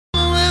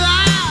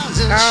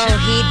Oh,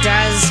 he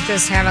does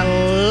just have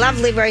a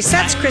lovely voice.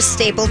 That's Chris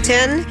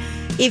Stapleton.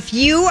 If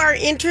you are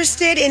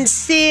interested in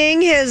seeing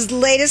his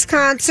latest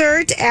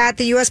concert at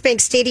the U.S.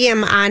 Bank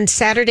Stadium on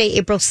Saturday,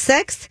 April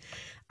 6th,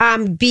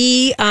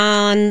 be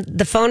on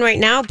the phone right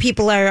now.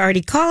 People are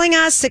already calling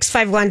us,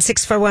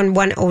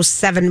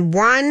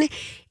 651-641-1071.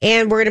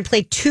 And we're going to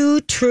play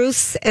Two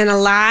Truths and a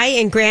Lie.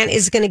 And Grant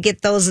is going to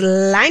get those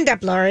lined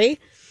up, Laurie.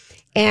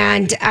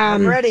 And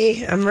I'm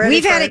ready.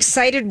 We've had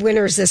excited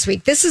winners this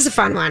week. This is a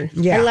fun one.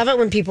 Yeah. I love it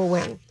when people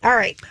win. All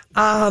right.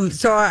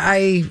 So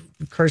I,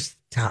 of course,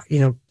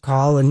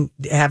 call and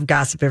have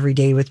gossip every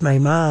day with my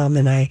mom.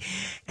 And I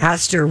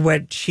asked her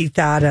what she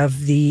thought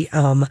of the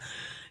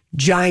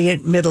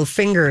giant middle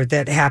finger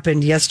that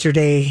happened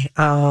yesterday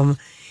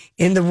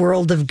in the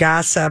world of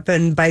gossip.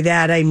 And by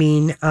that, I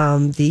mean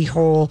the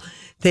whole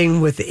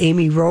thing with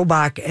Amy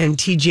Robach and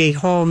TJ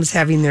Holmes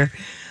having their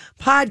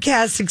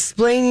podcast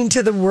explaining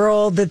to the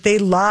world that they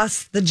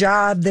lost the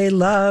job they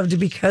loved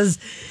because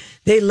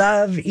they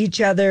love each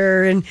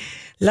other and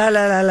la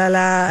la la la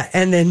la.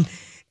 And then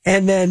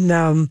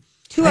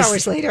 2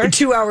 hours later,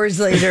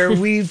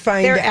 we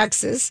find they're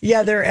exes.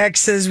 Yeah, they're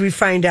exes. We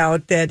find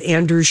out that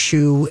Andrew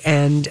Shue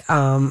and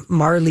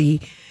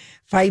Marley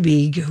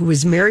Feibig, who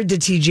was married to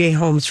TJ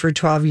Holmes for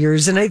 12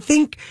 years, and I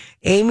think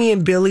Amy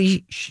and Andrew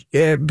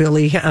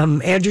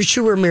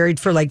Shue were married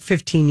for like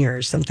 15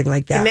 years, something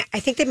like that. I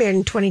think they married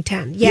in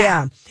 2010.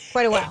 Yeah,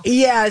 quite a while.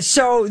 Yeah,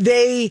 so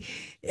they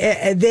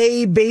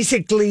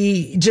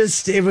basically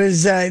just, it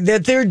was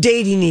that they're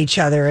dating each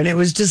other, and it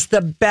was just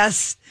the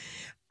best.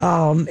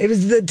 It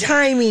was the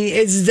timing.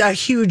 It's a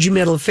huge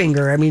middle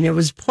finger. I mean, it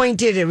was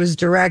pointed, it was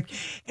direct,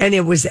 and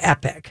it was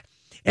epic.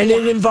 And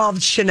it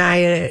involved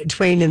Shania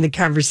Twain in the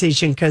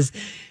conversation because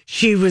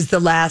she was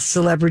the last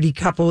celebrity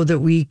couple that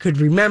we could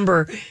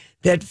remember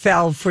that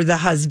fell for the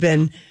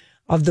husband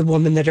of the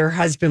woman that her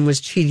husband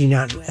was cheating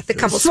on with. The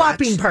couple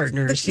swapping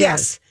partners.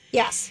 Yes.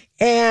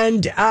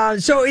 And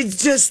so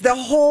it's just the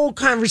whole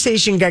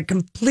conversation got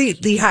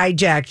completely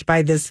hijacked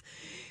by this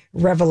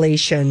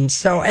revelation.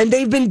 So, and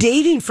they've been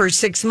dating for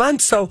 6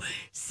 months. So,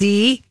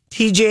 see,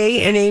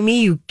 TJ and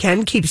Amy, you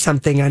can keep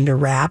something under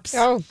wraps.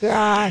 Oh,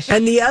 gosh.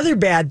 And the other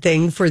bad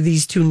thing for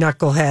these two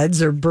knuckleheads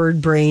or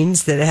bird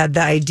brains that had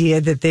the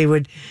idea that they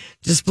would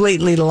just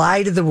blatantly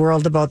lie to the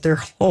world about their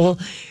whole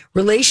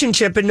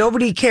relationship and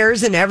nobody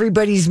cares and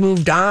everybody's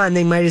moved on.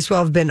 They might as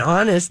well have been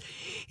honest.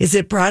 Is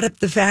it brought up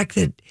the fact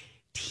that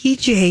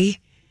TJ,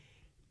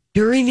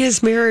 during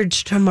his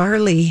marriage to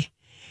Marley,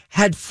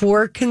 had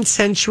 4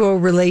 consensual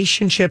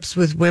relationships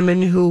with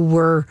women who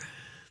were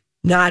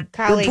not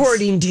colleagues,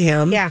 reporting to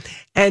him. Yeah.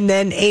 And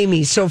then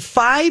Amy. So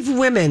 5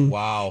 women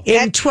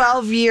in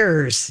 12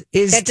 years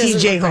is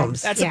TJ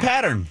Holmes. That's a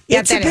pattern.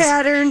 It's a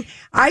pattern.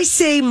 I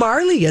say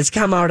Marley has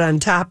come out on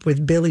top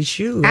with Billy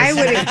Shoes. I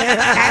would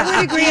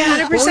agree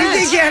 100%. We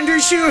think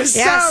Andrew Shue is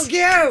so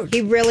cute.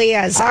 He really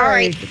is. All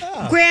right.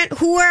 Grant,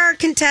 who are our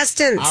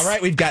contestants? All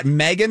right. We've got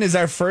Megan is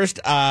our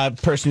first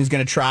person who's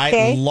going to try.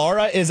 Okay.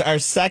 Laura is our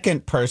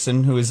second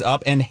person who is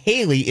up. And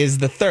Haley is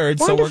the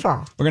third. Wonderful.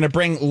 So we're going to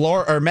bring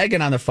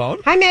Megan on the phone.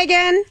 Hi,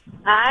 Megan.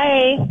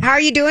 Hi. How are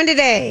you doing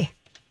today?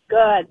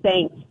 Good,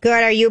 thanks.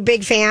 Good. Are you a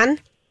big fan?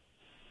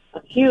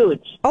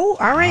 Huge. Oh,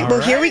 all right.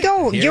 Well, here we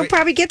go. You'll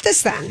probably get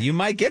this then. You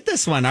might get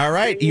this one. All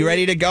right. You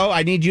ready to go?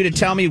 I need you to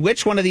tell me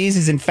which one of these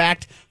is in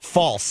fact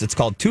false. It's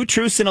called Two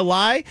Truths and a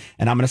Lie.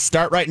 And I'm going to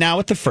start right now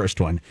with the first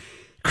one.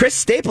 Chris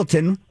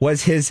Stapleton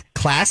was his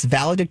class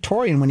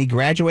valedictorian when he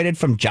graduated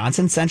from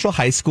Johnson Central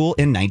High School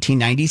in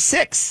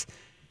 1996.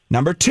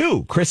 Number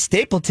 2, Chris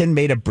Stapleton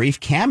made a brief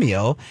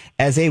cameo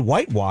as a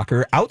White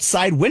Walker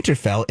outside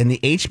Winterfell in the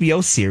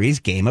HBO series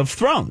Game of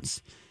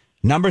Thrones.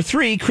 Number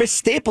 3, Chris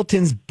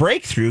Stapleton's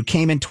breakthrough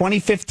came in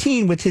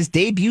 2015 with his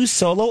debut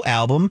solo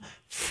album,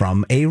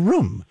 From a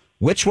Room.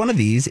 Which one of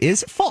these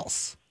is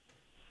false?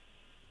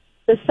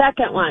 The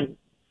second one.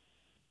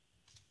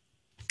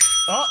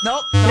 Oh,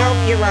 nope. Nope,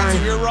 you're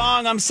wrong. You're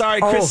wrong. I'm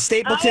sorry. Chris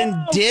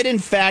Stapleton did, in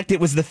fact. It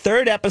was the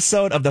 3rd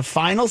episode of the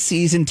final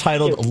season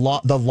titled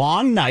The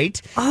Long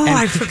Night. Oh,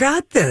 I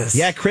forgot this.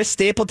 Yeah, Chris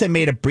Stapleton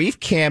made a brief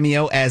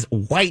cameo as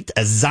White,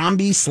 a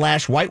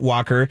zombie/White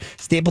Walker.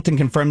 Stapleton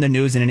confirmed the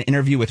news in an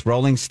interview with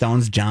Rolling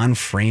Stone's John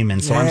Freeman.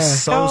 So I'm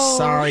so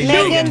sorry,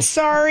 Megan.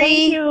 Sorry.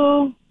 Thank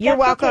you. You're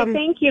welcome. Okay,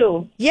 thank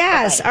you.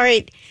 Yes. Bye-bye. All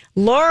right.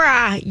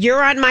 Laura,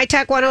 you're on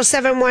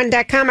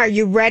mytalk1071.com. Are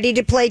you ready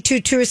to play Two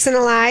Truths and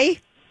a Lie?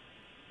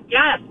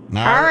 Yes.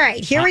 All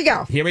right, here we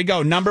go. Here we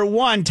go. Number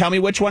 1, tell me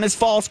which one is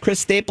false. Chris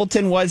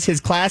Stapleton was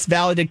his class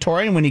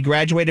valedictorian when he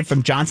graduated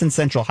from Johnson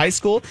Central High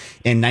School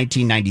in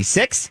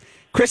 1996.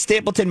 Chris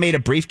Stapleton made a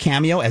brief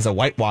cameo as a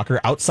White Walker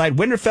outside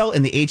Winterfell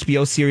in the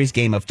HBO series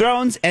Game of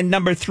Thrones. And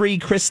number 3,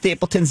 Chris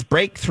Stapleton's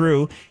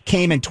breakthrough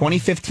came in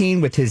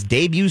 2015 with his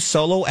debut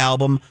solo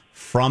album,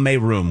 From a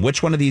Room.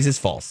 Which one of these is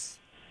false?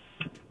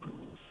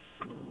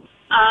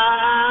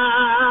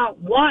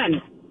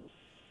 1.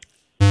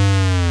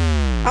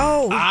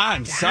 Oh,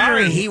 I'm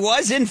sorry. He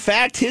was, in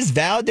fact, his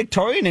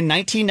valedictorian in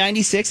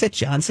 1996 at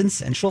Johnson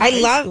Central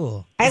High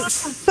School. I'm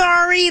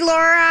sorry,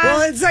 Laura.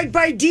 Well, it's like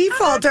by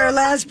default, our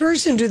last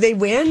person. Do they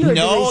win? Or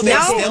No, do they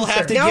they still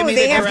have to No, give me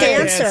they the have to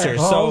correct answer. answer.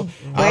 So, all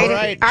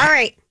right. All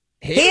right.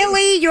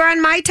 Haley, you're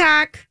on My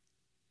Talk.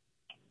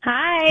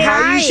 Hi.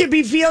 How you should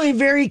be feeling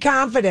very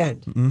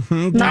confident.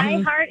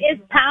 My heart is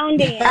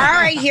pounding. All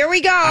right, here we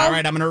go. All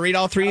right, I'm going to read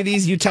all three of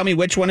these. You tell me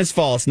which one is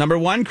false. Number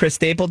one, Chris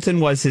Stapleton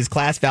was his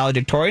class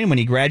valedictorian when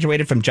he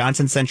graduated from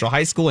Johnson Central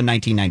High School in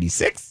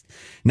 1996.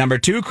 Number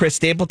two, Chris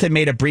Stapleton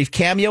made a brief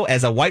cameo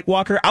as a White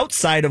Walker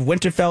outside of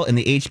Winterfell in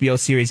the HBO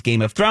series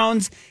Game of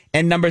Thrones.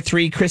 And number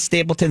three, Chris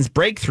Stapleton's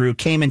breakthrough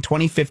came in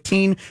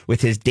 2015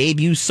 with his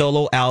debut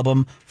solo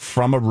album,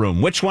 From a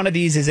Room. Which one of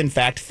these is in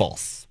fact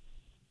false?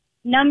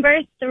 Number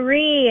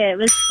 3. It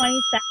was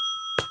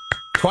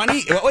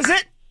 20, what was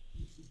it?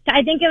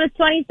 I think it was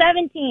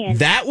 2017.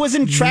 That was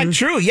in fact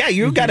true. Yeah,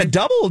 you get a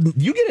double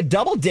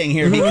ding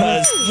here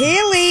because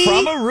Haley.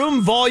 From a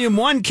Room Volume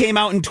 1 came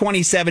out in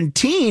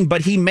 2017,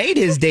 but he made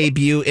his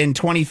debut in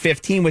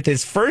 2015 with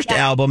his first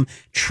album,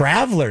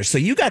 Traveler. So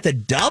you got the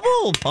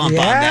double pump on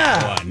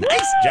that one.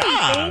 Nice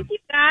job. Thank you,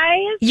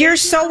 guys. You're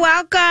so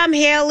welcome,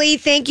 Haley.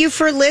 Thank you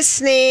for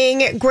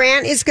listening.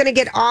 Grant is going to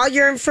get all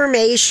your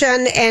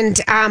information and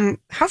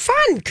have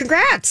fun.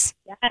 Congrats.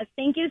 Yes,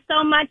 thank you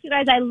so much, you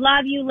guys. I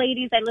love you,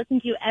 ladies. I listen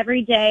to you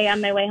every day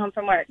on my way home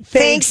from work.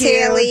 Thanks,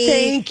 Haley.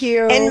 Thank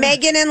you. And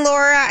Megan and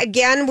Laura,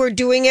 again, we're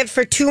doing it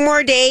for 2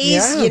 more days.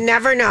 Yeah. You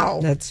never know.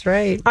 That's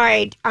right. All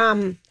right,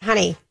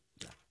 honey.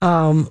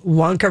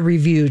 Wonka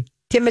review.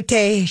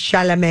 Timothée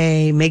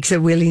Chalamet makes a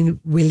Willy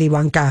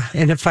Wonka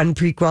in a fun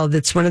prequel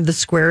that's one of the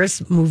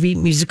squarest movie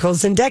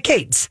musicals in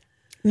decades.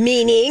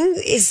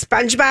 Meaning, is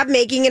SpongeBob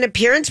making an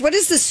appearance? What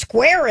does the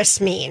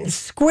squarest mean?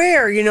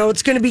 Square,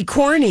 it's going to be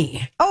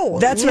corny. Oh,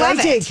 that's what I love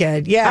it. take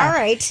it. Yeah. All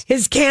right.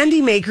 His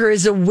candy maker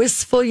is a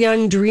wistful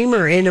young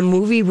dreamer in a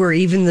movie where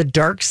even the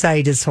dark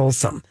side is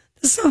wholesome.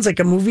 This sounds like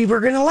a movie we're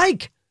going to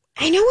like.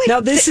 I know it.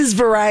 Now, this is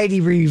Variety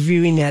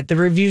reviewing it. The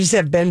reviews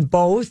have been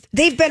both.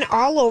 They've been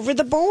all over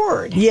the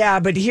board.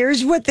 Yeah, but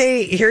here's what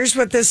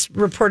this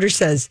reporter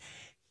says.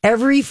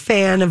 Every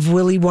fan of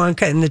Willy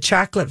Wonka and the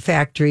Chocolate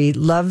Factory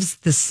loves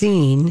the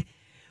scene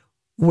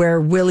where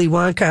Willy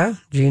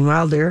Wonka, Gene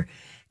Wilder,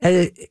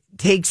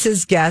 takes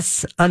his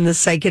guests on the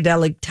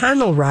psychedelic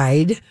tunnel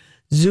ride,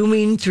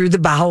 zooming through the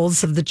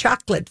bowels of the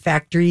chocolate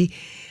factory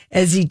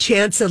as he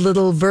chants a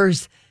little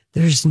verse.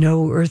 There's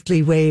no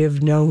earthly way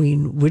of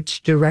knowing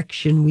which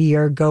direction we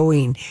are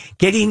going.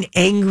 Getting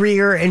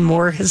angrier and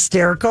more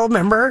hysterical,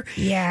 remember?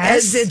 Yes.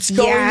 As it's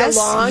going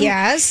along.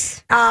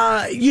 Yes.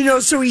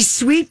 So he's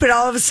sweet, but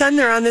all of a sudden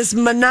they're on this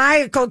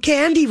maniacal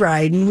candy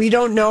ride, and we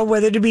don't know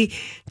whether to be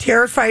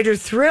terrified or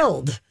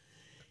thrilled.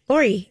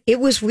 Lori,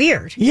 it was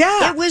weird.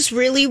 Yeah. It was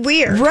really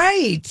weird.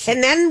 Right.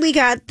 And then we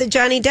got the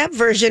Johnny Depp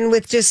version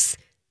with just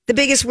the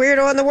biggest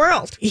weirdo in the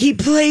world. He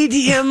played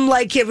him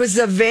like it was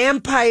a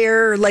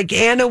vampire, like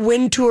Anna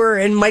Wintour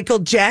and Michael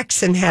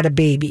Jackson had a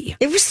baby.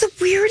 It was the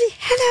weird,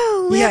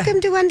 hello, welcome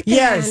to Wonderland.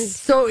 Yes.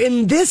 So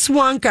in this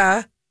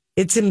Wonka,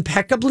 it's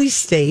impeccably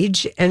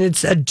staged and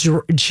it's a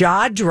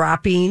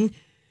jaw-dropping,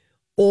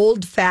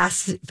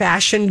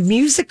 old-fashioned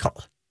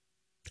musical.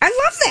 I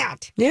love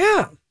that.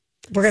 Yeah.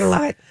 We're going to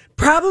love it.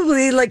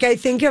 Probably like I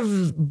think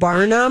of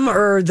Barnum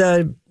or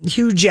the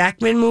Hugh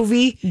Jackman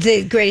movie.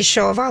 The greatest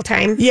show of all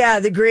time. Yeah,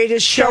 The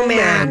Greatest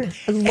Showman.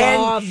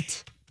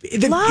 Loved.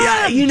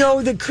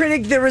 The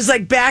critic, there was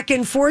like back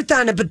and forth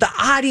on it, but the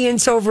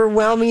audience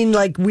overwhelming,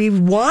 like we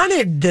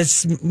wanted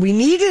this, we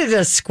needed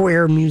a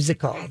square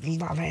musical. I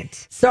love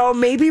it. So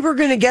maybe we're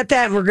going to get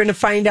that and we're going to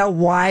find out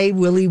why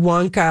Willy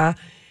Wonka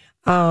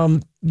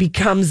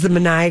becomes the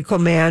maniacal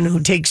man who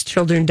takes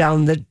children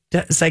down the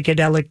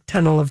psychedelic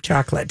tunnel of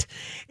chocolate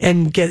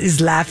and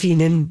is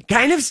laughing and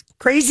kind of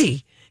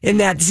crazy in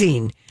that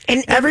scene.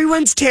 And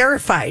everyone's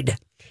terrified.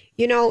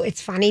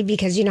 It's funny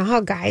because you know how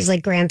guys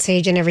like Grant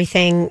Sage and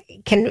everything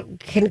can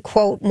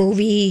quote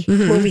movie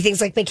things.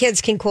 Like my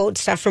kids can quote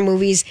stuff from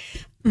movies.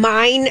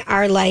 Mine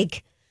are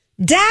like,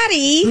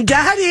 Daddy, I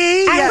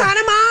want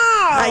them all.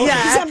 I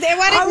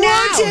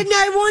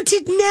want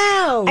it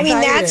now. I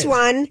mean, that's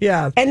one.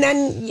 Yeah. And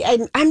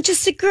then I'm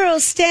just a girl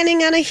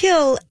standing on a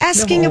hill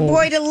asking a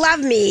boy to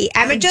love me.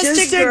 I'm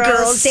just a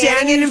girl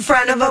standing in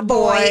front of a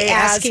boy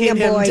asking a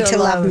boy to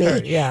love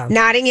me. Yeah.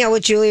 Notting Hill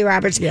with Julia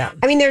Roberts. Yeah.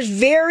 I mean, there's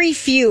very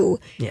few.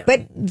 Yeah.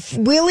 But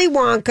Willy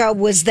Wonka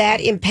was that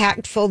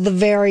impactful, the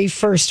very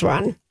first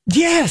one.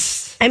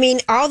 Yes. I mean,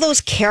 all those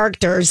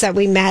characters that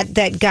we met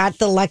that got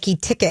the lucky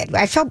ticket.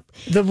 I felt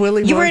the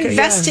Willy Wonka, you were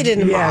invested in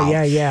them all.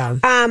 Yeah.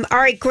 All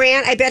right,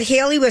 Grant, I bet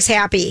Haley was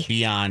happy.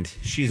 Beyond.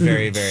 She's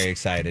very, very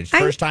excited.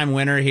 First time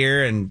winner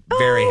here and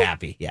very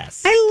happy.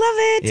 Yes. I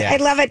love it. Yeah. I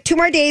love it. 2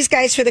 more days,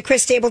 guys, for the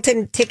Chris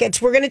Stapleton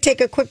tickets. We're going to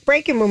take a quick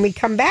break, and when we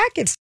come back,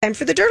 it's time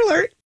for the Dirt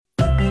Alert.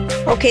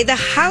 Okay, the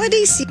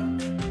holiday season,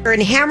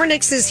 and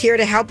Hammernix is here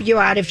to help you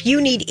out. If you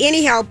need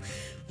any help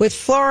with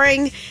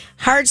flooring,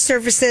 hard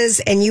surfaces,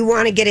 and you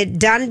want to get it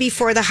done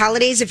before the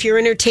holidays. If you're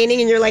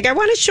entertaining and you're like, I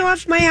want to show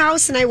off my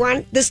house and I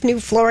want this new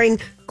flooring,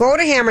 go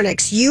to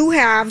Hammernix. You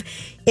have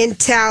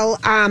until,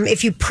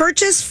 if you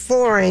purchase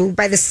flooring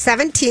by the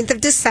 17th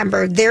of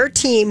December, their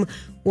team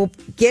will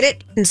get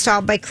it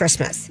installed by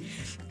Christmas.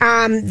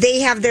 They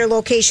have their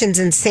locations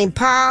in St.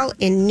 Paul,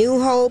 in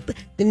New Hope,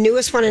 the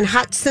newest one in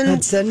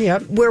Hudson,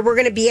 yep. where we're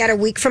going to be at a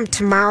week from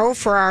tomorrow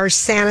for our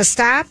Santa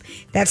stop.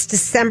 That's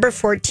December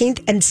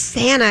 14th, and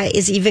Santa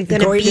is even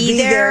going to be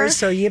there.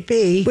 So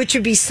yippee. Which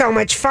would be so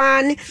much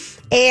fun.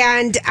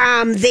 And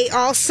they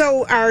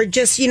also are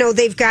just,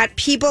 they've got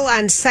people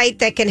on site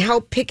that can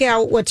help pick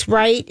out what's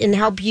right and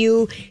help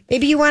you.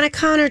 Maybe you want a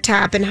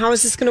countertop, and how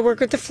is this going to work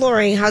with the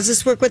flooring? How does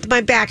this work with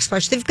my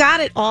backsplash? They've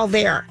got it all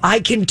there. I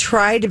can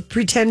try to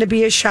pretend to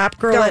be a shop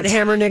girl at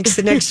Hammernix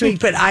the next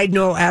week, but I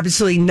know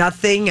absolutely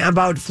nothing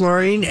about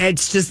flooring.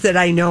 It's just that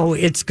I know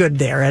it's good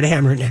there at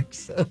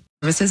Hammernix.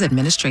 Services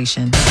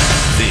Administration.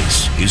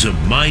 This is a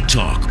My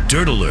Talk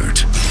Dirt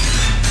Alert.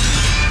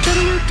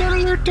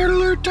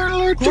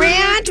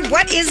 Grant,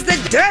 what is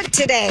the dirt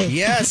today?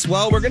 Yes,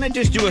 well, we're going to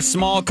just do a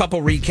small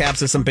couple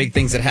recaps of some big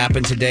things that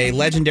happened today.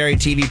 Legendary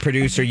TV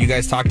producer, you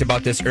guys talked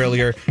about this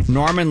earlier,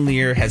 Norman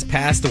Lear has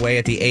passed away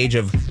at the age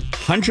of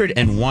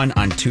 101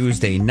 on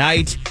Tuesday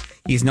night.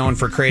 He's known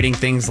for creating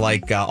things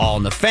like All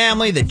in the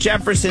Family, The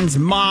Jeffersons,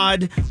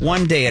 Maude,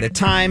 One Day at a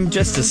Time,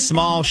 just a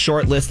small,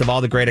 short list of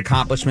all the great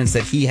accomplishments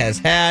that he has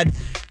had.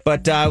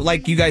 But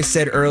like you guys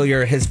said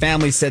earlier, his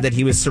family said that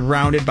he was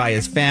surrounded by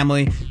his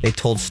family. They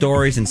told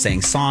stories and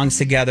sang songs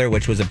together,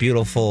 which was a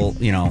beautiful,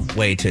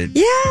 way to...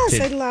 Yes,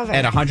 I love it.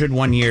 At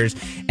 101 years.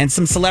 And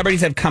some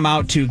celebrities have come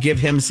out to give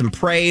him some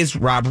praise.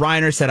 Rob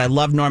Reiner said, I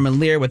love Norman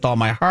Lear with all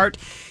my heart.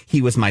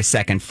 He was my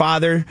second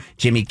father.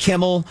 Jimmy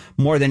Kimmel,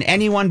 more than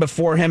anyone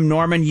before him,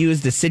 Norman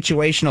used the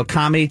situational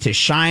comedy to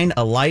shine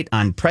a light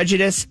on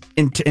prejudice,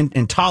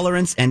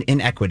 intolerance, and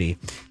inequity.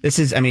 This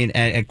is,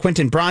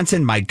 Quentin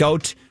Bronson, my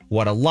goat.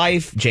 What a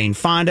Life, Jane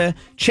Fonda,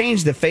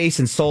 changed the face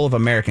and soul of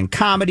American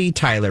comedy.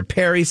 Tyler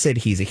Perry said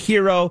he's a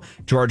hero.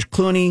 George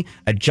Clooney,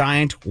 a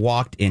giant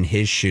walked in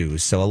his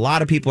shoes. So a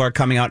lot of people are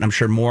coming out, and I'm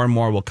sure more and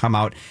more will come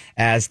out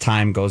as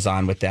time goes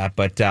on with that.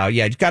 But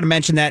you got to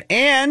mention that.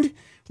 And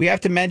we have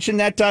to mention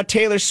that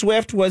Taylor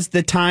Swift was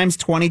the Times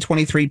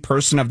 2023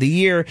 Person of the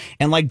Year.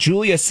 And like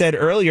Julia said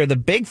earlier, the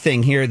big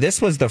thing here,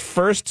 this was the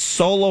first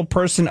solo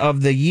Person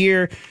of the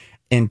Year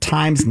in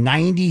Time's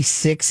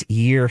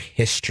 96-year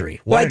history.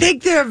 I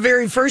think the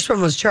very first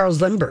one was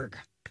Charles Lindbergh.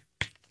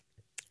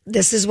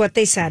 This is what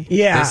they said.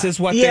 Yeah. This is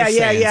what they're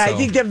saying. Yeah. So. I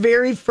think the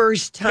very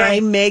first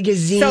Time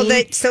magazine.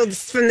 So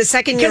from the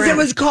second year. Because it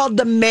was called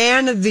the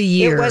Man of the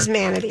Year. It was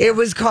Man of the Year. It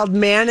was called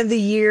Man of the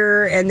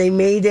Year, and they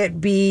made it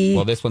be.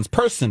 Well, this one's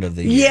Person of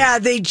the Year. Yeah,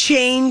 they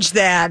changed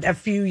that a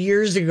few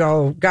years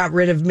ago, got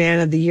rid of Man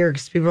of the Year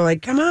because people were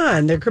like, come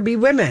on, there could be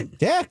women.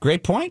 Yeah,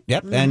 great point.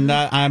 Yep.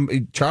 Mm-hmm.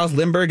 And Charles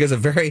Lindbergh is a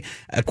very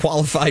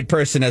qualified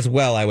person as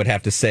well, I would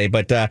have to say.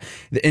 But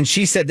and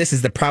she said this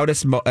is the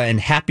proudest and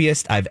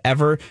happiest I've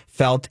ever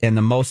felt and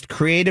the most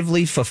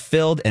creatively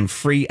fulfilled and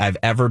free I've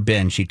ever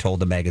been, she told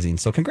the magazine.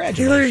 So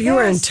congratulations. Taylor, you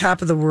are on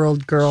top of the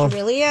world, girl. She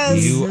really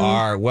is. You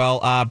are.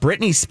 Well,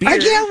 Britney Spears. I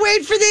can't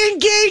wait for the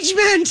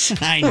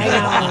engagement. I know.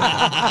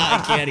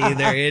 I can't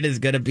either. It is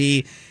going to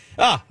be...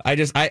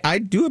 I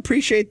do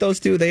appreciate those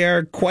two. They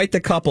are quite the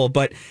couple.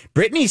 But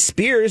Britney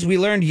Spears, we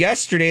learned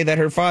yesterday that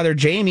her father,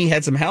 Jamie,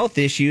 had some health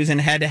issues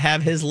and had to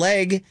have his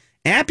leg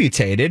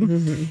amputated.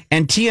 Mm-hmm.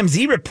 And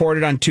TMZ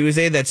reported on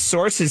Tuesday that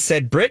sources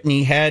said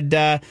Britney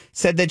had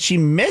said that she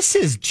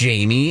misses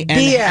Jamie. And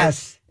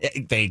BS.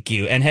 Thank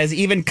you. And has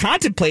even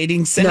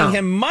contemplating sending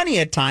him money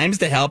at times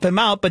to help him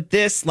out. But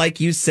this,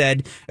 like you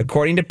said,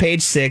 according to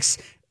Page 6,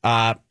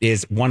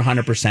 is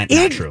 100%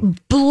 not true.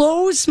 It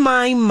blows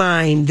my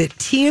mind that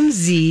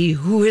TMZ,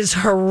 who has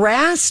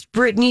harassed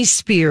Britney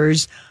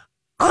Spears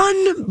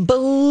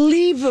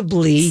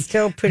unbelievably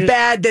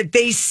bad, that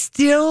they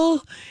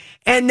still...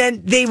 And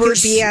then they were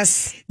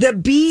BS. The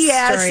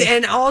BS, story.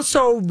 And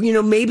also,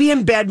 maybe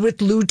in bed with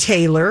Lou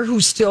Taylor,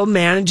 who still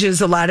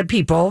manages a lot of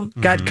people,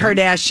 got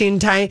Kardashian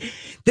time,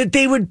 that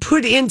they would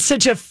put in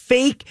such a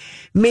fake,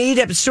 made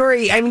up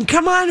story. I mean,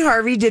 come on,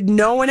 Harvey. Did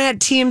no one at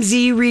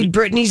TMZ read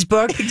Britney's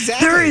book?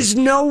 Exactly. There is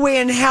no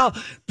way in hell.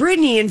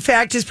 Britney, in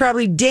fact, is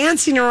probably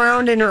dancing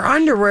around in her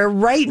underwear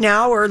right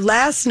now or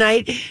last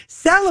night,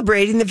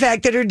 celebrating the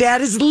fact that her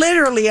dad is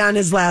literally on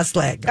his last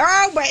leg.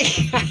 Oh,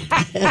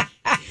 my.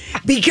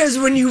 Because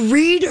when you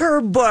read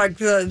her book,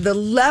 the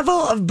level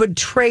of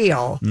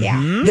betrayal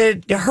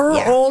that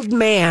her old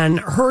man,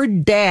 her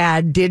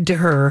dad, did to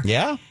her.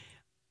 Yeah.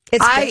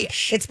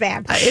 It's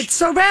bad. It's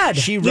so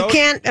bad. You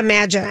can't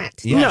imagine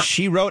it. Yeah,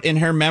 she wrote in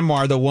her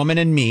memoir, The Woman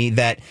in Me,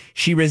 that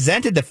she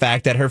resented the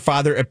fact that her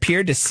father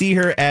appeared to see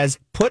her as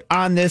put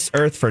on this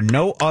earth for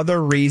no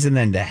other reason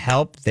than to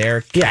help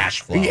their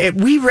cash flow.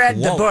 We read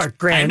the book,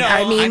 Grant.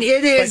 I mean,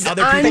 it is. But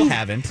other people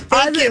haven't.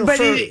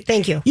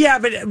 Thank you. Yeah,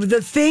 but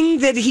the thing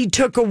that he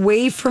took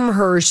away from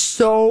her,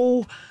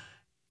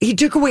 he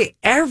took away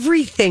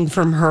everything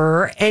from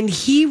her, and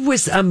he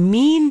was a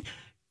mean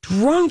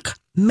drunk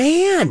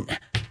man.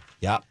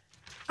 Yep.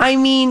 I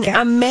mean,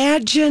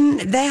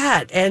 imagine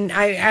that. And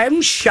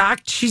I'm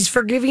shocked she's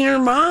forgiving her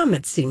mom,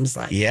 it seems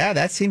like. Yeah,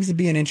 that seems to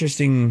be an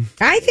interesting...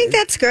 I think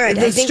that's good.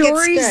 The I think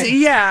stories, it's good.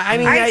 yeah. I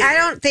mean, I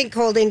don't think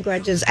holding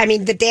grudges. I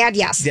mean, the dad,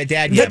 yes. The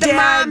dad, But the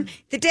mom,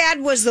 the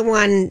dad was the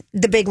one,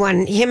 the big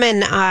one. Him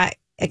and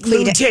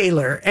Lou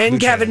Taylor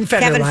and Kevin Federline.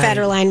 Kevin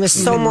Federline was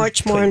so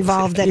much more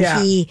involved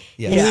than he,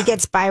 Yeah. and he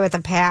gets by with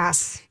a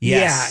pass.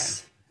 Yes.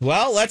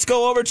 Well, let's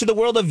go over to the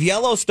world of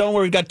Yellowstone,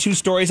 where we've got two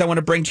stories I want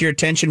to bring to your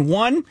attention.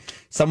 One,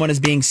 someone is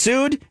being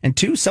sued, and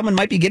two, someone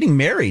might be getting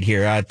married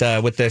here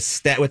with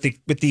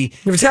the.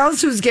 Tell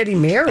us who's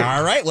getting married.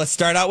 All right, let's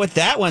start out with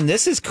that one.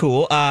 This is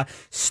cool.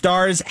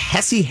 Stars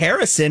Hesse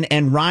Harrison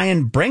and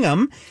Ryan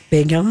Bingham,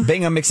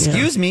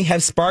 excuse me,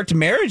 have sparked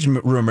marriage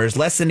rumors.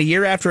 Less than a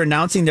year after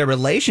announcing their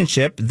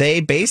relationship,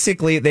 they put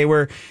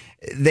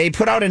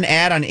out an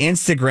ad on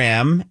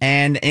Instagram,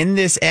 and in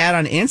this ad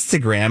on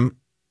Instagram,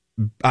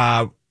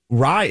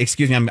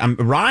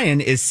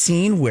 Ryan is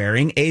seen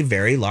wearing a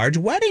very large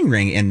wedding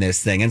ring in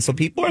this thing. And so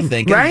people are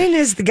thinking... Ryan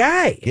is the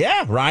guy.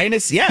 Yeah, Ryan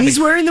is... Yeah, he's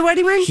wearing the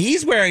wedding ring?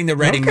 He's wearing the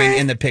wedding ring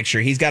in the picture.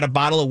 He's got a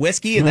bottle of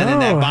whiskey, and then in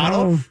that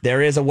bottle,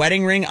 there is a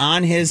wedding ring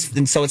on his...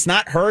 And so it's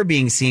not her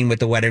being seen with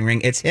the wedding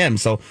ring, it's him.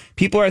 So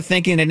people are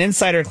thinking, an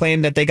insider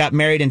claimed that they got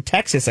married in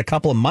Texas a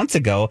couple of months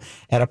ago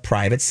at a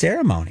private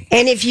ceremony.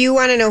 And if you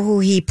want to know who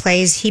he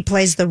plays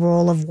the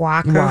role of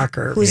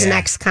Walker, who's an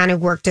ex-con who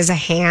worked as a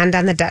hand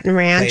on the Dutton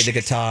Ranch. Played the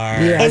guitar.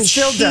 Yeah, and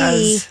still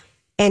does.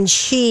 And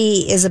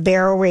she is a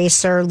barrel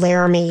racer,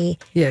 Laramie.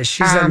 Yeah,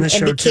 she's on the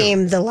show and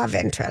became the love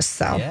interest.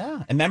 So yeah,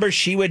 and remember,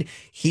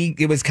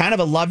 it was kind of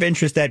a love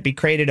interest that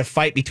created a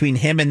fight between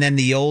him and then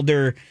the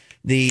older.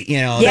 The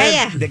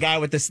guy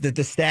with the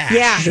stash.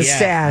 Yeah, the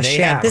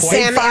stash. The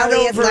Sam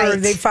Elliott light.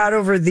 They fought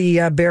over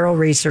the barrel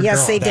racer.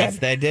 Yes, girl.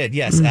 they did.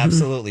 Yes,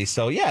 absolutely.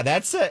 So yeah,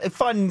 that's a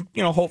fun,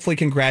 hopefully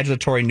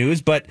congratulatory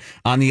news. But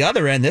on the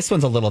other end, this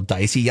one's a little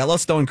dicey.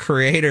 Yellowstone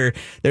creator,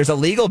 there's a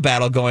legal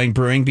battle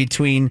brewing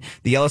between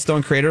the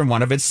Yellowstone creator and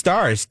one of its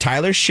stars.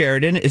 Tyler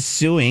Sheridan is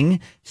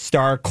suing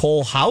star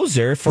Cole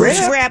Hauser for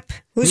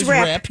Who's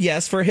Rip?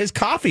 Yes, for his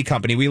coffee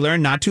company. We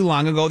learned not too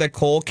long ago that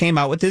Cole came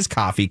out with his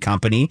coffee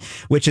company,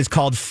 which is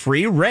called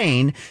Free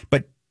Reign,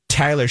 but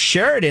Tyler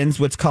Sheridan's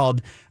what's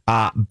called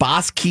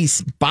Bosque.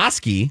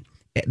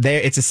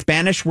 It's a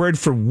Spanish word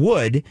for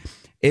wood.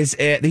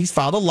 He's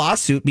filed a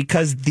lawsuit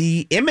because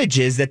the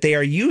images that they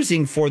are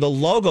using for the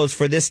logos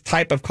for this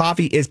type of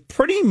coffee is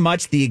pretty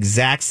much the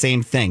exact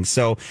same thing.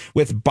 So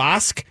with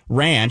Bosque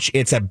Ranch,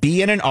 it's a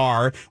B and an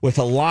R with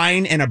a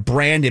line and a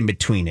brand in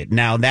between it.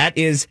 Now that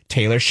is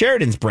Taylor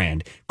Sheridan's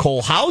brand.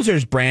 Cole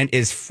Hauser's brand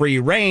is Free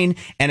Reign,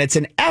 and it's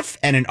an F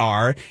and an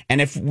R.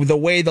 And if the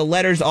way the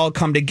letters all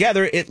come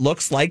together, it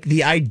looks like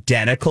the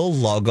identical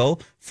logo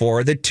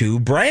for the two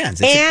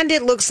brands.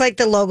 It looks like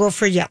the logo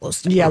for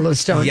Yellowstone.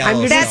 I'm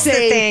going to That's say,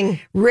 the thing.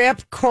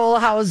 Rip Cole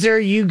Hauser,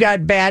 you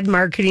got bad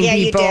marketing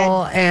people.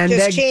 You did. And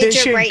just change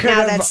it right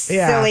now. That's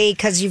silly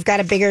because you've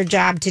got a bigger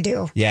job to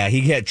do. Yeah,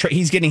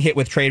 he's getting hit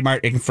with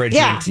trademark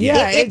infringement.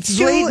 Yeah, it's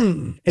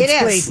blatant.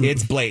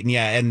 It's blatant,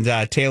 yeah.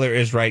 And Taylor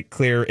is right.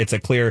 It's a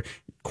clear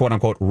quote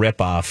unquote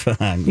rip off.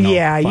 I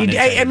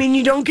mean,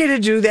 you don't get to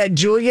do that.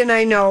 Julia and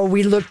I know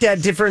we looked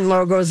at different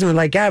logos and we're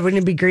like, God,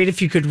 wouldn't it be great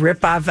if you could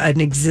rip off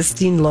an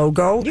existing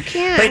logo? You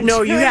can't. But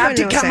no, you have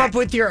to come that. up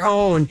with your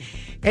own.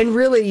 And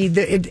really,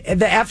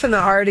 the F and the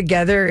R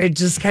together,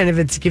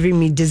 it's giving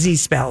me dizzy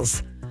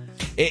spells.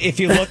 If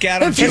you look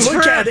at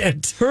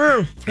it,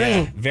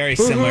 very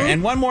similar.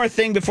 And one more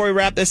thing before we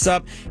wrap this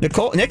up,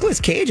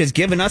 Nicolas Cage has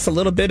given us a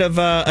little bit of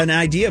an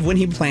idea of when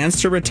he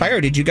plans to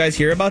retire. Did you guys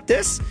hear about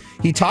this?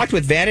 He talked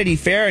with Vanity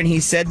Fair and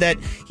he said that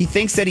he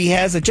thinks that he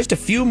has just a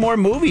few more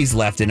movies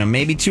left in him,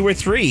 maybe 2 or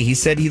 3. He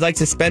said he'd like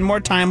to spend more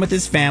time with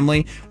his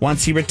family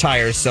once he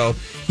retires. So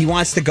he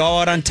wants to go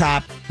out on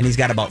top, and he's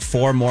got about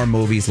 4 more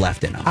movies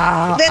left in him.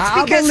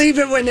 I'll believe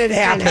it when it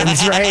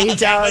happens,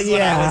 right?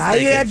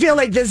 I feel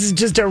like this is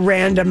just a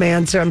random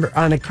answer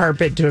on a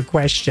carpet to a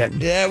question.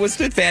 Yeah, it was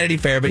with Vanity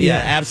Fair, but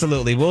yeah,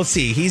 absolutely. We'll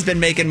see. He's been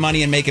making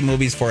money and making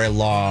movies for a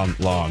long,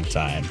 long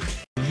time.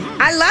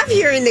 I love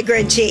hearing the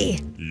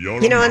Grinchy.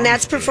 And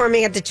that's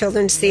performing at the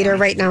Children's Theater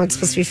right now. It's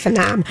supposed to be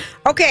phenomenal.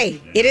 Okay,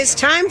 it is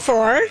time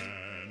for...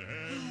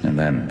 And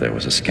then there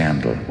was a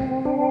scandal.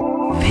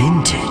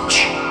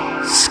 Vintage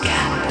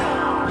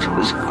scandal. It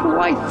was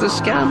quite the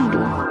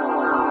scandal.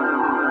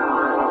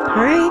 All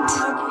right.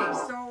 Okay,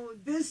 so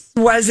this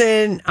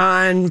wasn't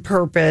on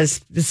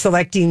purpose,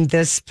 selecting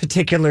this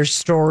particular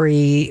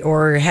story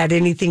or had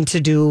anything to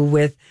do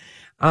with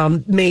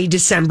May,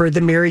 December, the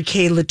Mary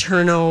Kay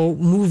Letourneau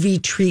movie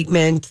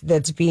treatment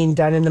that's being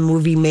done in the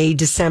movie May,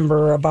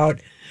 December about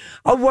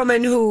a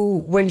woman who,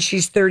 when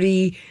she's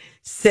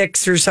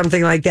 36 or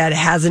something like that,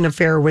 has an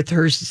affair with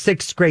her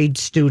 6th grade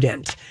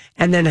student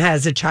and then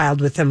has a child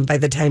with him by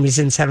the time he's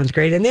in 7th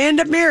grade. And they end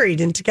up married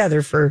and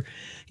together for,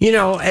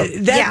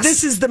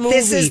 this is the movie.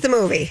 This is the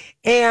movie.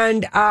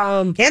 And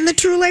the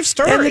true life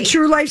story. And the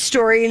true life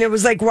story. And it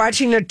was like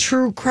watching a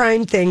true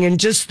crime thing, and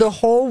just the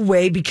whole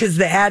way, because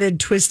the added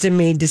twist in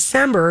May,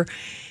 December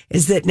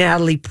is that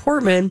Natalie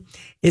Portman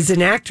is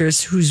an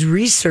actress who's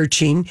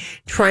researching,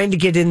 trying to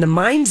get in the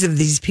minds of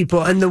these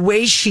people. And the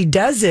way she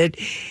does it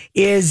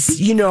is,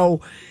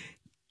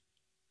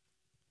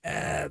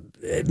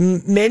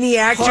 many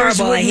actors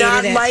Horrible. I would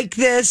not hated it. like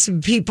this.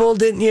 People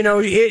didn't,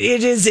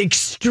 it is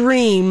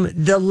extreme,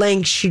 the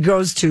lengths she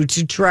goes to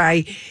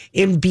try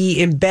and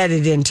be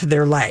embedded into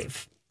their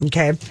life.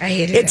 Okay. I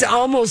hated It's it.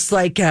 almost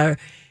like a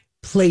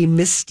Play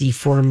Misty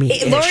for me.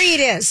 Lori, it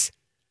is.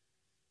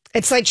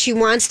 It's like she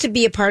wants to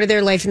be a part of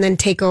their life and then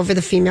take over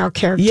the female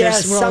character's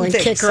Yes, role and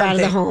something, kick her out of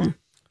the something. home.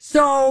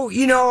 So,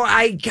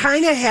 I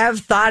kind of have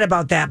thought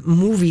about that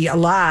movie a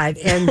lot.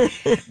 And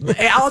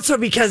also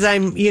because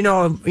I'm,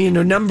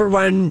 number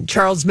one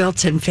Charles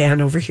Melton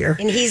fan over here.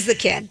 And he's the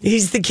kid.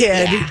 He's the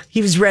kid. Yeah.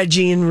 He was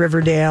Reggie in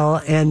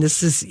Riverdale. And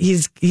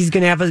he's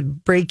going to have a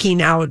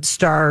breaking out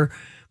star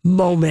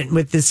moment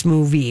with this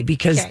movie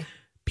because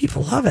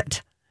people love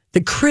it.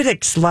 The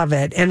critics love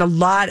it. And a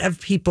lot of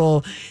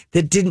people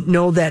that didn't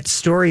know that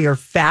story are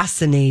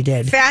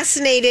fascinated.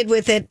 Fascinated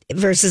with it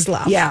versus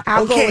love. Yeah.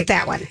 I'll go okay. with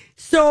that one.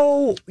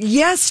 So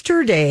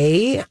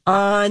yesterday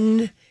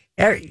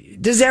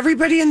does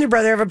everybody and their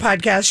brother have a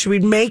podcast? Should we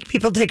make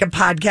people take a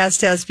podcast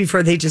test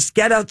before they just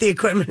get out the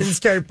equipment and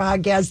start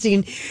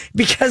podcasting?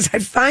 Because I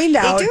find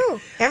out They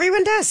do.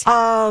 Everyone does.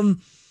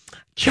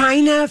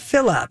 Chynna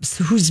Phillips,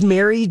 who's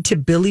married to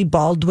Billy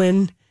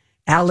Baldwin,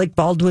 Alec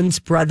Baldwin's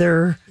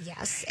brother.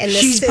 Yes. And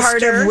She's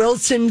part of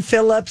Wilson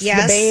Phillips,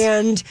 Yes. the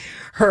band.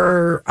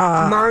 Her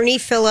Marnie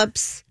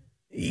Phillips.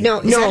 No,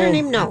 is that her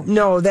name?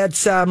 No.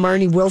 That's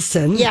Marnie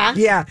Wilson. Yeah.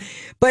 Yeah.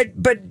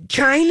 But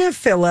Chynna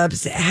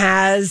Phillips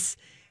has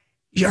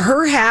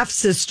her half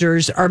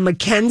sisters are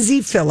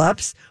Mackenzie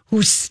Phillips,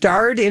 who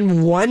starred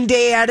in One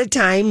Day at a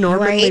Time,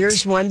 Norman Right.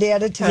 Lear's One Day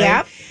at a Time.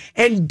 Yep.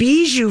 And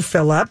Bijou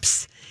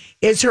Phillips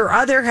is her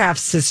other half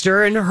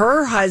sister, and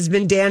her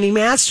husband, Danny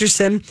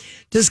Masterson,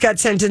 just got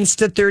sentenced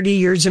to 30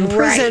 years in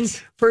prison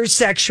Right. for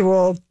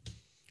sexual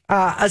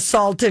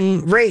assault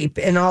and rape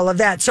and all of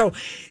that. So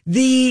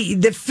the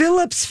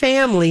Phillips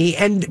family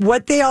and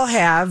what they all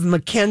have,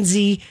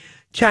 Mackenzie,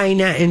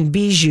 Chynna, and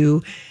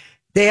Bijou,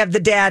 they have the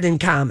dad in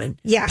common.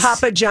 Yes.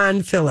 Papa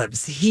John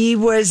Phillips. He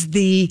was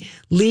the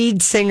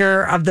lead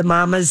singer of the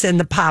Mamas and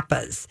the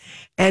Papas.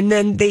 And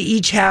then they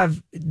each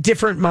have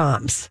different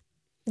moms.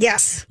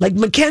 Yes. Like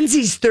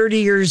Mackenzie's 30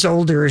 years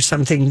older or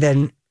something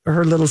than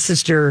her little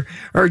sister,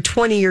 or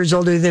 20 years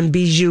older than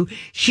Bijou.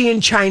 She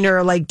and Chynna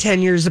are like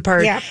 10 years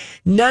apart. Yeah.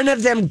 None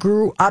of them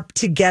grew up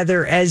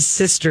together as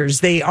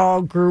sisters. They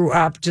all grew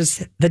up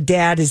just the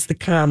dad is the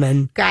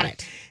common Got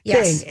it.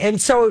 Yes. thing.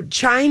 And so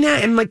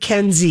Chynna and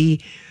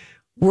Mackenzie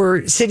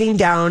were sitting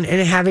down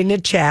and having a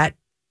chat.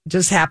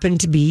 Just happened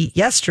to be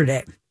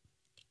yesterday.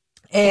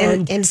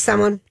 And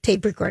someone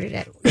tape recorded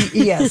it.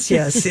 yes.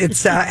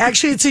 It's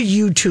actually it's a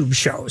YouTube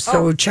show.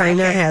 So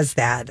Chynna has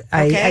that.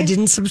 I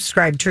didn't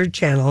subscribe to her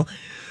channel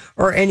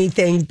or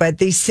anything, but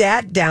they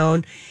sat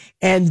down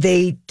and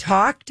they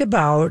talked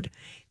about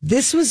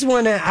this was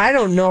one of, I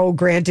don't know,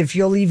 Grant, if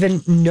you'll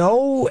even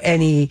know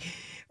any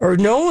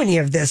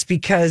of this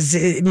because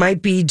it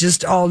might be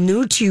just all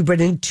new to you,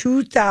 but in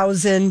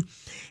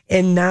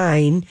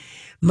 2009,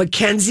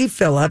 Mackenzie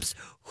Phillips,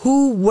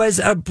 who was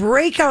a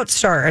breakout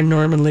star on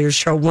Norman Lear's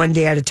show One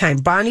Day at a Time.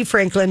 Bonnie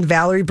Franklin,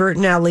 Valerie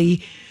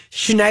Bertinelli,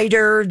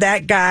 Schneider,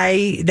 that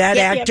guy, that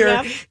actor.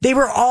 Yep. They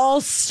were all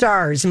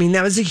stars. I mean,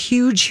 that was a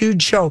huge,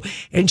 huge show.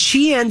 And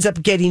she ends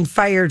up getting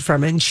fired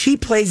from it. And she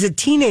plays a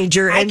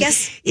teenager and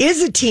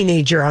is a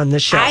teenager on the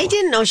show. I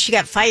didn't know she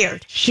got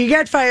fired. She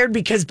got fired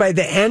because by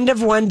the end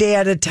of One Day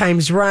at a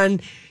Time's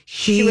run,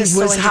 she was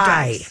so into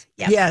high. drugs.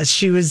 Yep. Yes,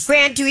 she was.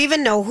 Grant, do you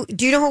even know?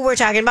 Do you know who we're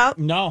talking about?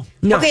 No.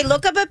 Okay,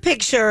 look up a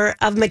picture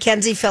of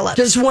Mackenzie Phillips.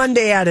 Just One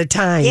Day at a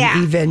Time,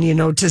 Yeah. even,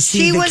 to see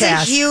She the was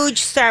cast. a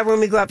huge star when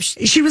we grew up.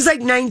 She was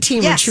like 19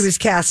 when Yes. she was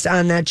cast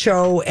on that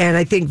show. And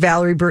I think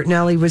Valerie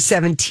Bertinelli was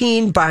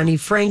 17. Bonnie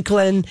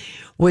Franklin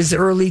was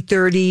early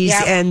 30s.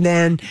 Yep. And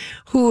then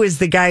who is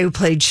the guy who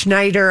played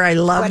Schneider? I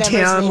loved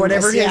him,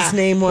 whatever his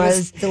name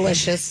was.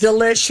 Delicious.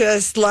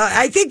 Delicious.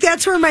 I think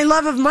that's where my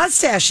love of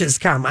mustaches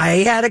come. I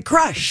had a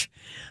crush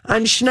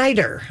on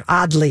Schneider,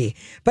 oddly.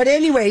 But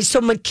anyway,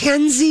 so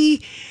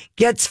Mackenzie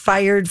gets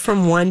fired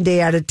from One Day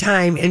at a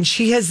Time, and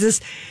she has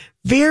this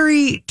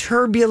very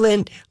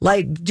turbulent,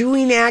 like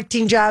doing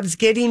acting jobs,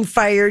 getting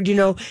fired,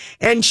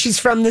 and she's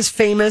from this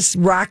famous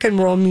rock and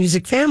roll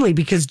music family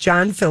because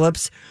John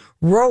Phillips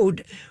wrote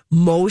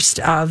most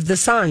of the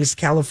songs.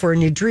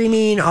 California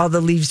Dreaming, All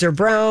the Leaves Are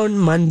Brown,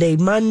 Monday,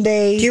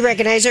 Monday. Do you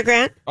recognize her,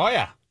 Grant? Oh,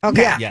 yeah.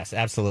 Okay. Yeah. Yes,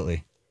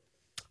 absolutely.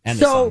 And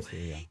So the songs too,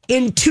 yeah.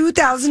 in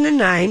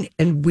 2009,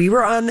 and we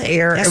were on the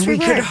air, Yes, and we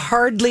we could were.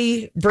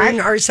 hardly bring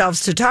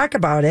ourselves to talk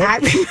about it. I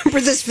remember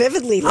this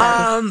vividly.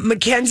 Larry.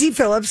 Mackenzie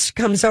Phillips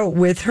comes out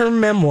with her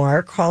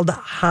memoir called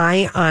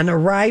High on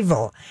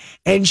Arrival.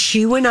 And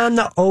she went on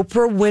the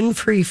Oprah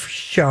Winfrey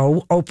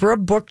show. Oprah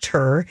booked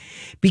her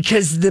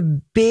because the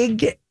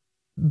big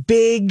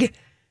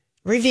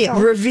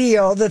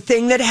reveal the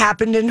thing that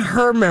happened in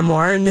her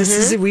memoir. And this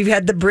is, we've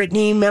had the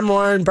Britney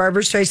memoir and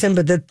Barbara Streisand,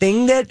 but the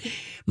thing that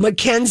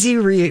Mackenzie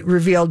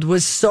revealed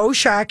was so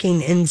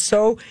shocking and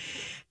so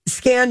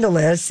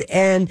scandalous.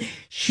 And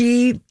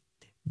she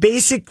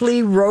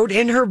basically wrote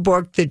in her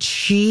book that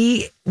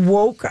she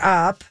woke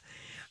up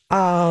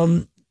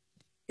from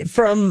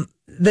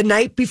the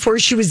night before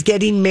she was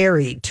getting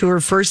married to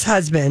her first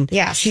husband.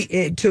 Yes.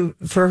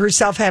 For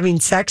herself having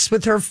sex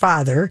with her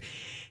father.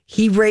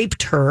 He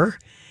raped her.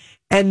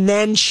 And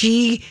then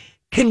she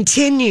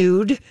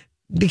continued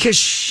because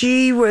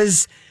she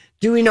was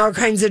doing all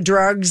kinds of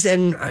drugs.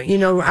 And,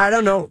 I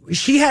don't know.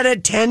 She had a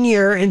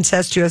 10-year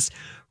incestuous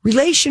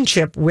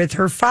relationship with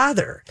her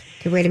father.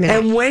 Okay, wait a minute.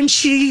 And when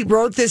she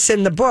wrote this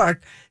in the book,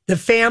 the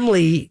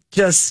family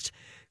just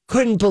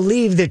couldn't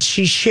believe that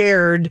she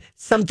shared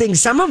something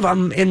some of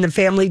them in the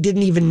family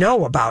didn't even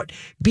know about.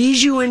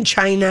 Bijou and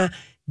Chynna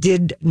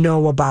did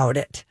know about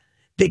it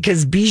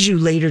because Bijou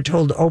later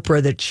told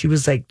Oprah that she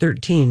was like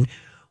 13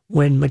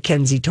 when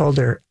Mackenzie told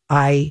her,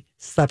 I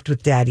slept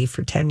with daddy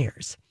for 10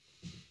 years.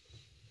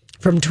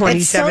 From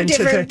 27 it's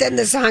so different than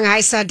the song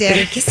I Saw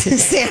Daddy Kissing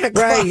Santa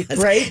Claus.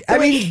 Right. I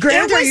mean,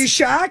 Grant, are you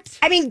shocked?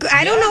 I mean,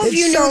 I don't know if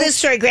you know this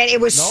story, Grant.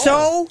 It was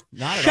so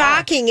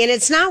shocking. And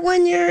it's not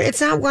 1 year,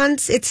 it's not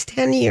once, it's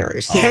 10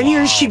 years. 10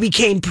 years she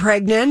became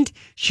pregnant.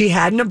 She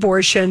had an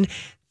abortion.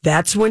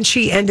 That's when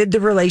she ended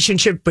the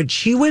relationship. But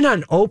she went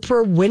on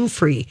Oprah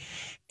Winfrey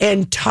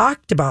and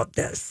talked about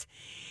this.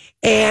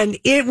 And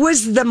it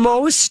was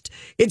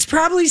it's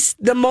probably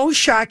the most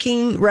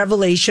shocking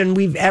revelation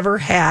we've ever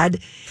had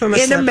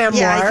in a memoir.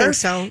 Yeah, I think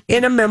so.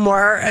 In a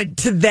memoir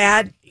to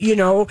that,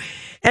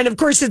 and of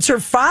course it's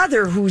her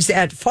father who's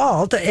at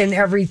fault and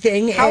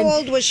everything. How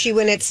old was she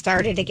when it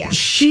started again?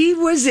 She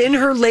was in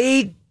her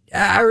late,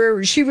 I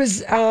want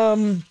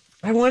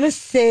to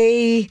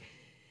say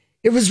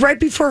it was right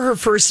before her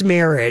first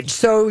marriage.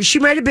 So she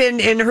might have been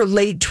in her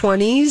late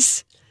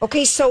 20s.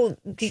 Okay, so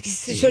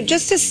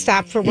just to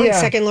stop for 1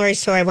 second, Lori,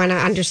 so I want to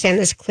understand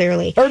this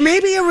clearly. Or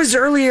maybe it was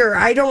earlier.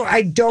 I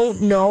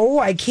don't know.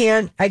 I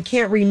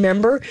can't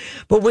remember.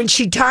 But when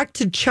she talked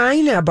to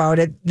Chynna about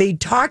it, they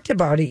talked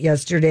about it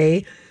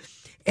yesterday,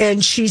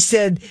 and she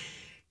said,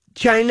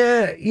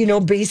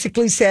 Chynna,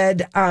 basically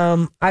said,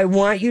 I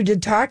want you to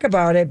talk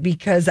about it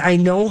because I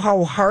know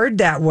how hard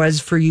that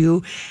was for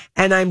you,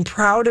 and I'm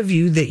proud of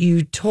you that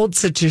you told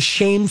such a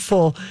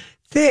shameful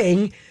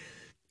thing.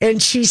 And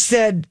she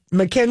said,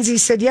 Mackenzie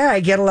said, yeah,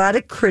 I get a lot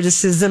of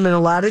criticism and a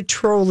lot of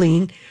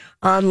trolling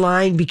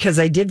online because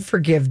I did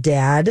forgive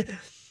Dad.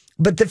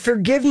 But the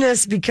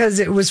forgiveness, because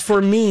it was for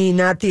me,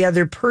 not the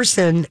other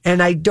person.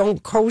 And I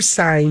don't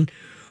co-sign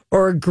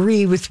or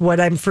agree with what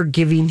I'm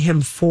forgiving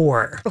him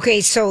for.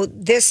 Okay, so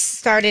this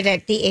started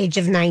at the age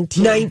of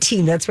 19.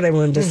 19, that's what I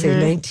wanted to say,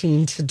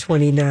 19 to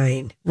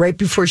 29, right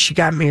before she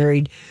got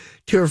married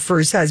to her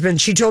first husband.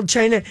 She told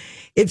Chynna,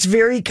 it's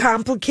very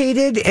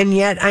complicated, and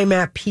yet I'm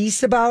at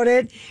peace about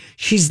it.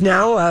 She's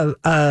now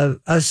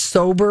a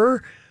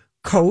sober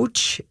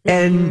coach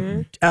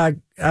and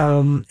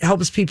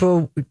helps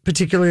people,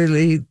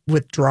 particularly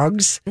with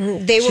drugs.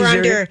 They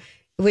were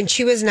when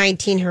she was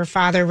 19, her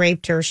father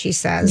raped her, she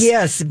says.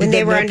 Yes. When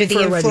they were under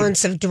the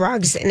influence of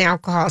drugs and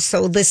alcohol.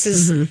 So this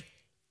is...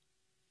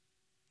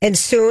 And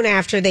soon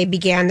after they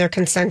began their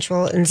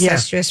consensual,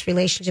 incestuous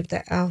relationship,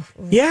 I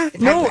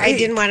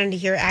didn't want him to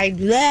hear.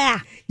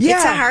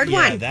 It's a hard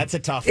one. That's a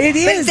tough one. It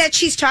is. But that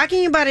she's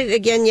talking about it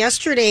again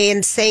yesterday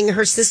and saying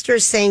her sister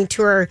is saying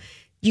to her,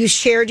 you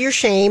shared your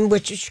shame,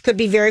 which could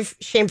be very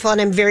shameful, and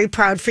I'm very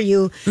proud for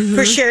you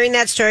for sharing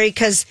that story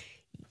because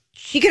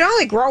she could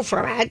only grow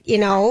from it,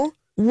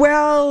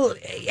 Well,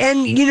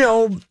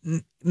 and,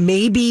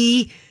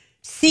 maybe...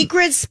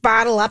 Secrets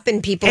bottle up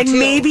in people, and too.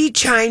 maybe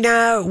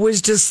Chynna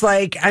was just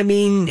like,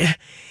 the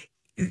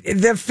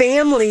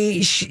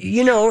family,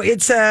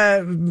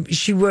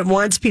 she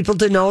wants people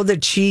to know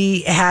that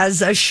she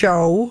has a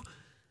show.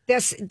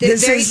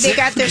 They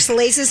got their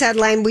Salacious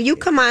headline. Will you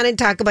come on and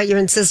talk about your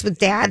incest with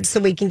Dad so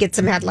we can get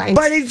some headlines?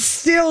 But it's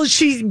still,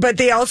 but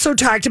they also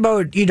talked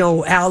about,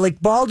 Alec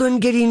Baldwin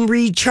getting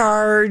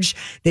recharged.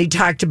 They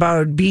talked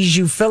about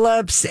Bijou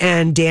Phillips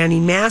and Danny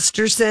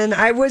Masterson.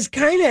 I was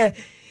kind of...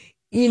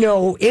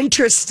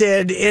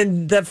 interested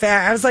in the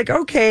fact, I was like,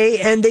 okay.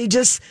 And they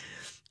just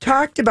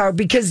talked about,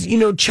 because,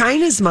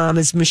 Chynna's mom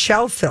is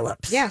Michelle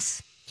Phillips.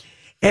 Yes.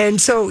 And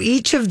so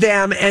each of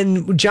them,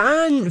 and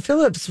John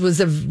Phillips was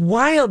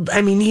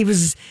he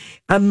was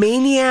a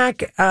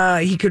maniac.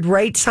 He could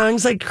write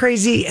songs like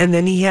crazy. And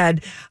then he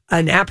had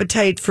an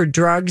appetite for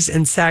drugs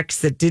and sex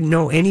that didn't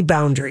know any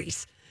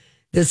boundaries.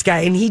 This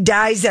guy, and he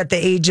dies at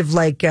the age of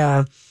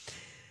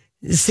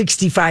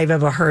 65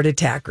 of a heart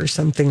attack or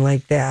something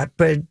like that.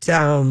 But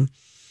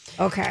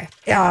okay,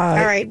 all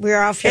right,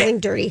 we're all feeling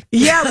dirty.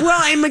 Yeah,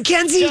 well, and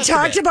Mackenzie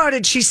talked about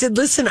it. She said,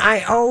 "Listen, I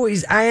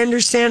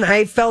understand.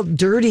 I felt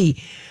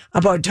dirty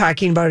about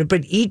talking about it,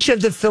 but each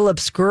of the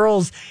Phillips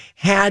girls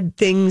had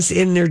things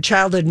in their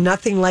childhood,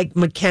 nothing like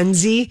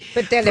Mackenzie.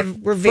 But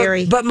then were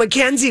very. But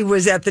Mackenzie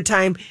was at the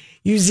time."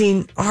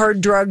 using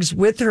hard drugs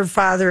with her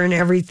father and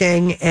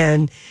everything.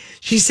 And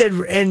she said,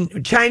 and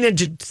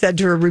Chynna said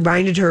to her,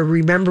 reminded her,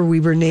 remember, we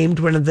were named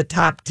one of the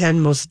top 10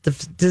 most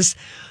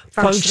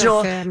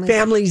dysfunctional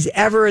families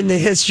ever in the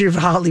history of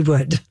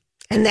Hollywood.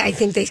 And I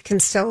think they can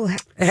still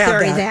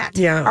carry that.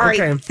 Yeah. All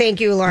okay. right. Thank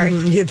you, Lori.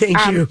 Yeah, thank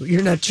you.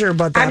 You're not sure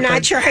about that. I'm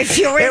not sure I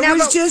feel right now. It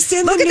was just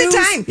in look the at news. the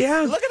time. Yeah.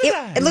 Look at the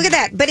time. Look at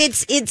that. But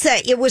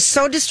it was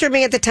so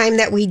disturbing at the time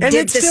that we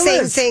did the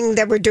same thing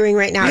that we're doing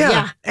right now.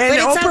 Yeah. And but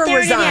it's Oprah out there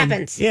was and it on.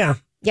 happens. Yeah.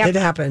 Yep. It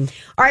happened.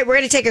 All right. We're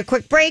going to take a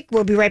quick break.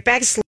 We'll be right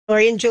back. It's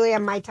Lori and Julie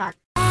on My Talk.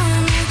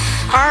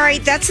 All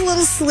right, that's a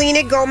little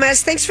Selena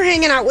Gomez. Thanks for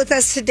hanging out with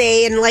us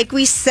today. And like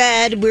we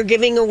said, we're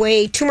giving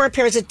away 2 more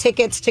pairs of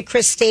tickets to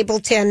Chris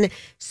Stapleton.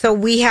 So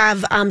we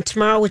have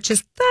tomorrow, which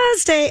is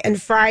Thursday,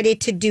 and Friday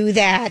to do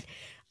that.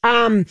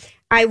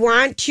 I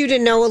want you to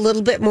know a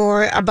little bit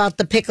more about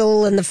the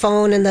pickle and the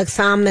phone and the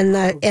thumb and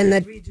the.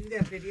 Did we do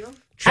that video?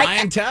 Try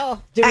and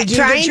tell. Did we do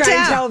try the and try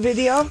and tell. tell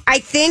video? I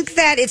think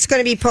that it's going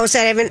to be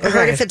posted. I haven't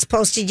heard if it's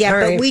posted yet,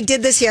 All but right. we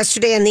did this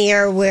yesterday on the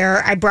air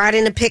where I brought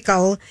in a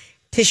pickle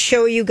to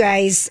show you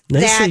guys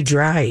Nicely that.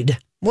 dried.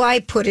 Well, I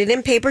put it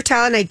in paper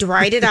towel and I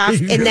dried it off,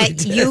 and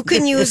that you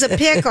can use a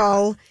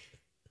pickle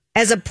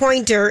as a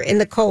pointer in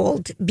the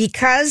cold.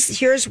 Because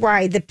here's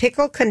why: the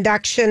pickle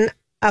conduction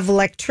of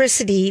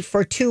electricity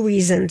for 2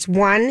 reasons.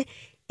 One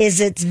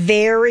is it's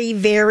very,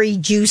 very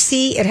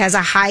juicy. It has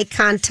a high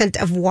content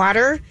of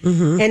water,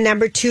 and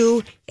number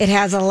 2, it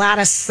has a lot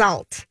of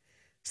salt.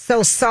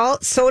 So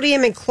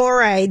sodium and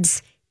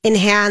chlorides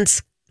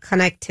enhance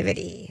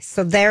connectivity.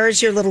 So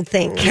there's your little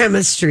thing.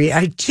 Chemistry.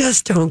 I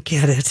just don't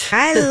get it.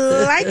 I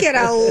like it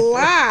a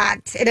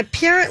lot. And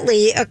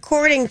apparently,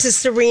 according to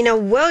Serena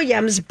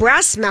Williams,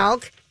 breast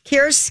milk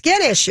cures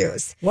skin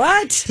issues.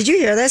 What? Did you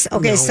hear this?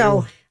 Okay, No.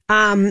 so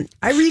I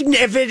read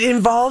if it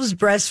involves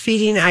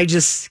breastfeeding, I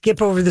just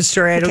skip over the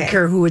story. I don't Okay.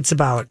 care who it's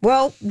about.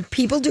 well,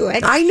 people do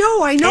it. I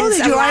know And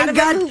they a do. lot of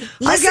them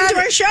listen to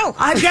our show.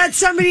 I've got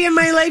somebody in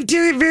my life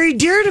very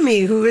dear to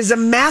me who is a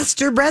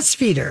master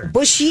breastfeeder.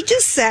 Well, she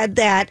just said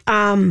that.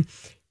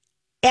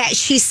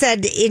 She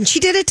said, and she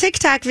did a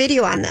TikTok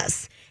video on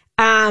this.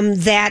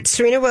 That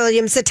Serena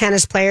Williams, a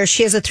tennis player,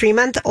 she has a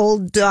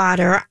 3-month-old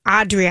daughter,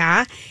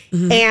 Adria,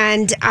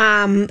 and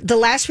the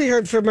last we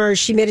heard from her,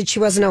 she admitted she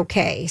wasn't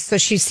okay. So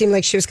she seemed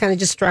like she was kind of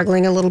just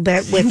struggling a little bit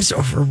with. Seems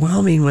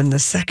overwhelming when the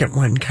second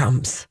one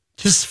comes.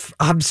 Just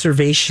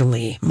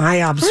observationally, my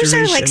Hers observation.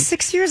 are like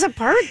 6 years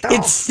apart, though.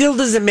 It still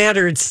doesn't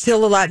matter. It's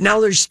still a lot. Now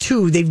there's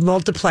 2. They've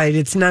multiplied.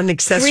 It's not an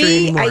accessory 3,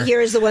 anymore. I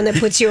hear, is the one that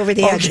puts you over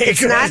the edge. Okay, It's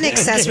good. not an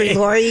accessory, Okay.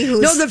 Lori,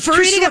 who's No, the first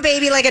treating a one-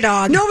 baby like a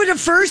dog. No, but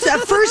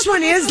the first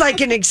one is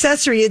like an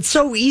accessory. It's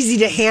so easy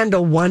to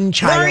handle one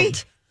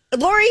child.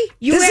 Lori,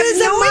 you This have is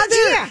no a mother.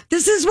 idea.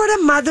 This is what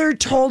a mother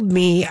told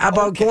me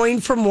about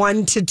going from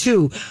 1 to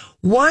 2.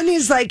 1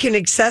 is like an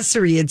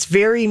accessory. It's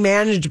very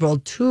manageable.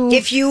 2,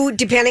 If you,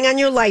 depending on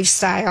your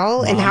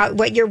lifestyle and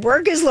what your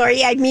work is,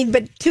 Lori, I mean,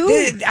 but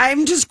 2.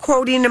 I'm just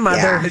quoting a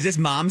mother. Is this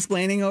mom's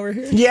planning over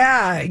here?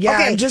 Yeah. Okay,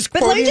 I'm just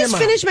but let me quoting just a mom.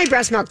 finish my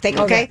breast milk thing,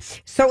 okay?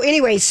 So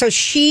anyway, so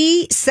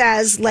she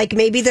says, like,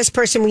 maybe this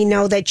person we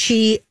know that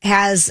she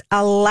has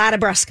a lot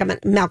of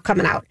milk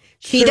coming out.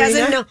 She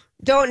Serena?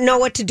 don't know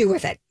what to do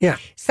with it. Yeah.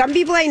 Some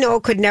people I know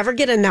could never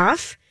get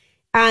enough,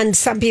 and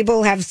some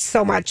people have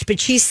so much. But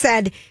she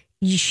said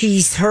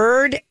she's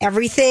heard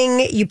everything.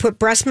 You put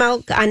breast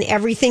milk on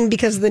everything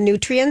because of the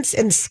nutrients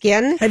and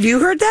skin. Have you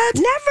heard that?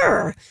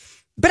 Never.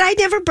 But I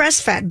never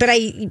breastfed.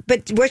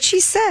 But what she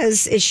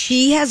says is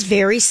she has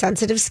very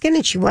sensitive skin,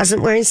 and she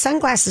wasn't wearing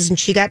sunglasses, and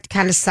she got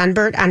kind of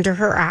sunburnt under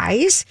her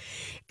eyes.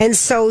 And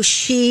so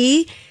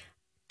she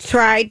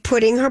tried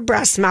putting her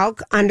breast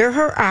milk under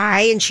her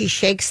eye, and she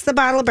shakes the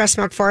bottle of breast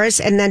milk for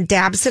us and then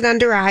dabs it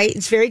under her eye.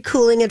 It's very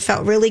cooling. It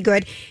felt really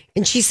good.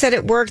 And she said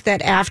it worked,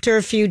 that after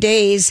a few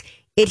days,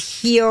 it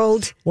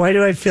healed. Why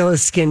do I feel a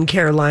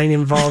skincare line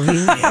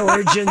involving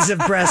origins of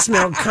breast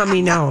milk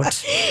coming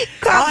out?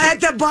 At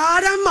the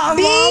bottom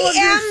of all of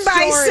your BM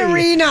by story.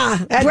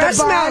 Serena. At Breast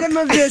the bottom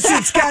milk. of this,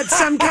 it's got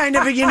some kind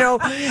of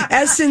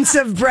essence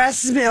of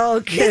breast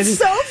milk. It's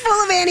so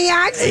full of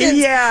antioxidants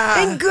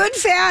Yeah. and good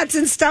fats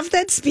and stuff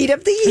that speed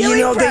up the healing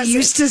They process.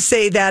 used to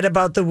say that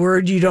about the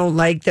word you don't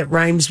like that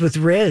rhymes with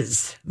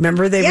Riz.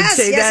 Remember, they Yes,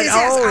 would say yes, that.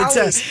 yes, It's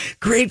always.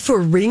 great for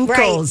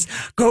wrinkles.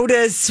 Go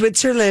to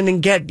Switzerland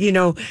and get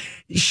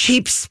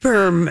sheep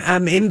sperm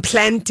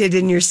implanted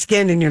in your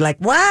skin, and you're like,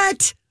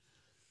 what?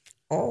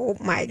 Oh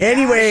my god.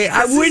 Anyway,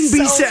 I wouldn't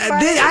be.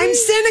 funny. I'm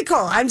cynical.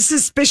 I'm You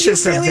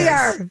suspicious of really this.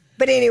 are.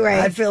 But anyway.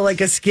 I feel like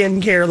a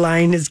skincare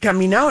line is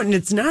coming out, and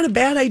it's not a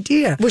bad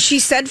idea. Well, she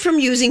said from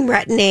using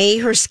Retin-A,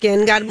 her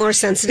skin got more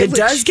sensitive. It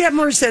does get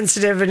more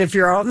sensitive, and if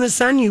you're out in the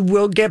sun, you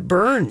will get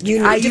burned.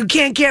 You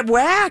can't get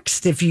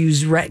waxed if you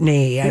use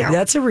Retin-A. No.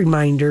 That's a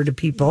reminder to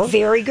people.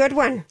 Very good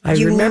one. I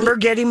remember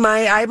getting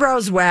my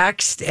eyebrows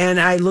waxed, and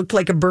I looked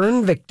like a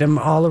burn victim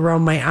all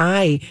around my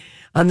eye,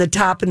 on the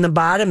top and the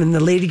bottom. And the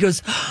lady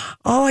goes,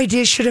 "Oh,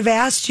 should have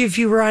asked you if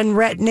you were on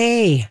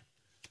Retin-A."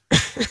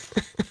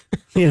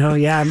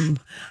 I'm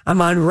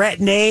on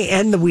Retin-A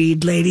and the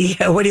weed, lady.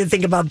 What do you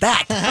think about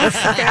that?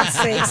 God's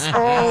sakes.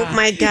 Oh,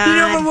 my God. You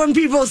know, when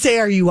people say,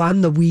 "Are you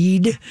on the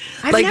weed?"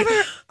 I've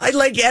never. I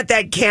like at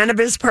that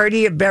cannabis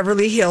party at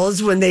Beverly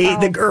Hills when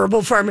the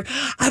herbal farmer,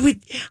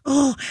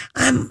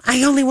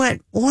 I only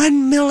want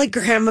 1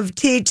 milligram of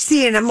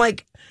THC. And I'm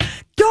like,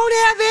 don't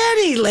have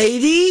any,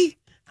 lady.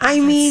 I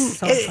mean,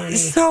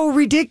 it's so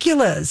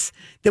ridiculous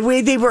the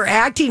way they were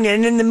acting.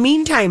 And in the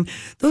meantime,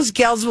 those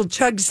gals will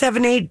chug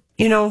 7, 8,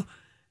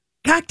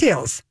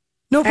 cocktails.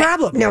 No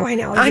problem. No, I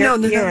know. I know.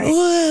 You're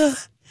right.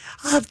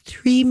 I'll have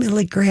 3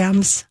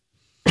 milligrams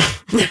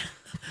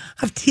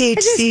of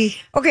THC.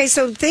 Okay,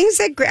 so things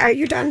that are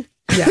you done?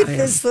 Yeah, with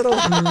this little.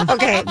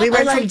 Okay, we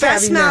went from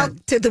breast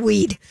milk to the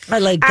weed. I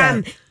like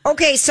that.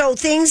 Okay, so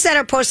things that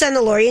are posted on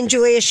the Lori and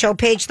Julia show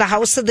page: The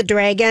House of the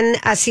Dragon,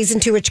 season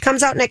 2, which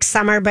comes out next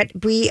summer. But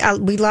we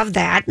love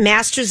that.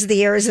 Masters of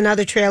the Air is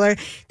another trailer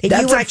that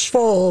That's you watch.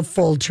 A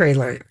full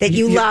trailer That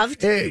you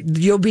loved.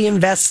 You'll be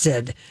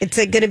invested. It's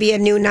going to be a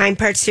new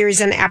 9-part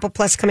series on Apple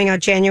Plus coming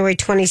out January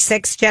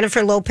 26th.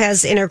 Jennifer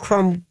Lopez in her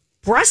chrome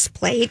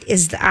breastplate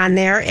is on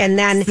there, and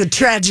then The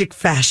tragic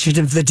fashion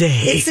of the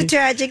day. it's the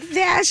tragic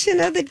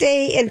fashion of the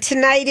day. And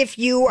tonight, if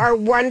you are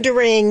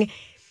wondering,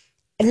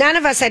 none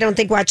of us, I don't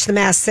think, watch The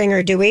Masked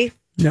Singer, do we?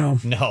 No.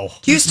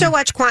 Do you still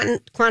watch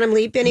Quantum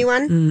Leap?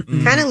 Anyone?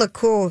 Kind of look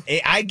cool.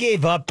 I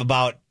gave up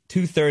about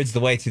 2/3 the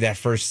way through that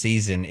first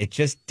season. It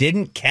just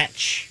didn't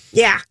catch.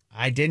 Yeah.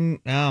 I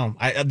didn't know.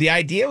 The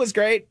idea was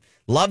great.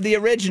 Love the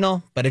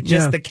original, but it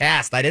just the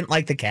cast. I didn't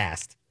like the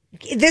cast.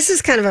 This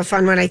is kind of a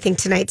fun one, I think,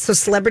 tonight. So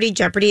Celebrity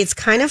Jeopardy. It's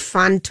kind of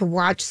fun to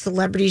watch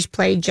celebrities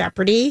play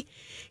Jeopardy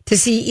to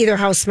see either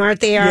how smart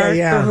they are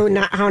or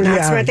how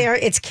not smart they are.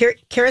 It's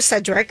Kara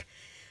Sedgwick,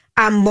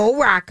 Mo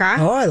Rocca.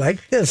 Oh, I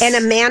like this. And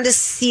Amanda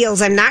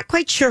Seales. I'm not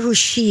quite sure who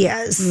she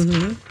is,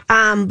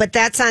 but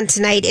that's on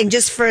tonight. And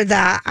just for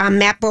the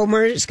Matt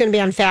Bomer is going to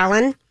be on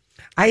Fallon.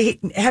 I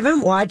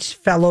haven't watched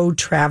Fellow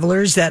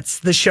Travelers. That's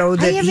the show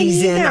that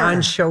he's in on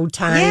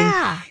Showtime.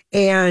 Yeah.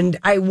 And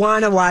I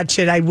want to watch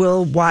it. I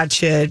will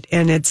watch it.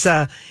 And it's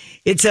a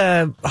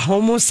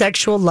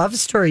homosexual love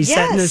story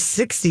set in the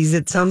 60s.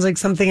 It sounds like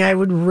something I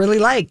would really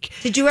like.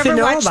 Did you ever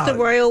watch The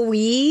Royal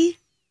We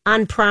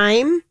on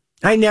Prime?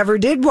 I never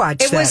did watch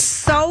that. It was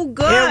so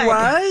good. It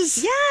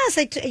was?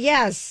 Yes.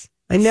 Yes.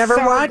 I never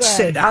watched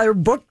it. Our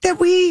book that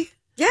we...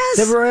 Yes.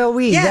 The Royal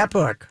We, that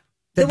book.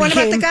 The one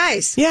about the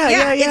guys.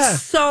 Yeah.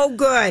 It's so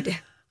good.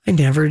 I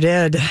never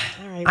did.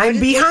 Right, I'm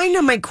behind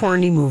on my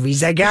corny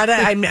movies. I'm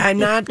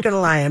not going to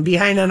lie. I'm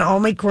behind on all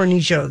my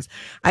corny shows.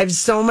 I have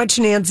so much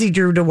Nancy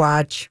Drew to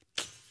watch.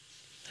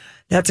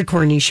 That's a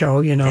corny show,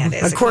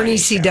 a corny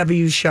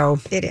CW show.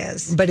 It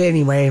is. But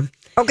anyway.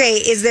 Okay,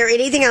 is there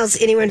anything else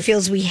anyone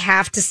feels we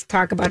have to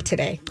talk about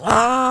today?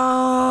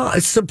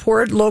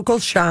 Support local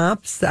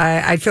shops.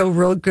 I feel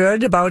real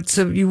good about.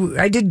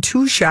 I did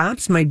 2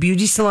 shops. My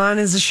beauty salon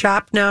is a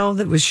shop now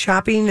that was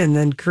shopping, and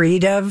then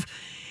creative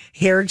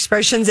hair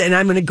expressions. And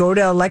I'm going to go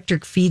to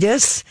Electric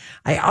Fetus.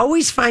 I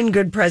always find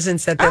good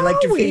presents at the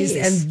Electric Fetus,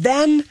 and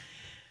then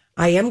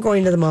I am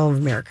going to the Mall of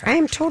America. I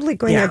am totally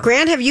going there.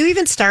 Grant, have you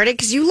even started?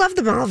 Because you love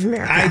the Mall of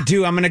America. I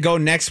do. I'm going to go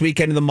next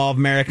weekend to the Mall of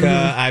America.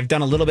 I've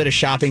done a little bit of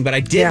shopping, but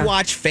I did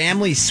watch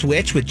Family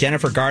Switch with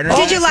Jennifer Garner.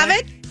 Did you love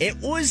it? It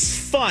was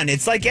fun.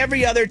 It's like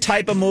every other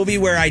type of movie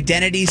where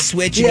identities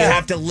switch and you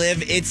have to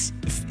live. It's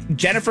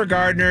Jennifer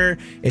Gardner.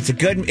 It's a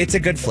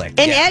good flick.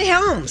 And Ed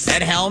Helms.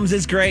 Ed Helms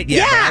is great.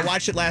 Yeah. I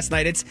watched it last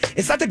night.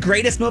 It's not the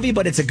greatest movie,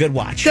 but it's a good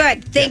watch.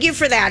 Good. Thank you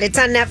for that. It's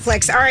on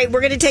Netflix. All right, we're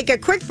going to take a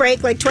quick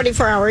break, like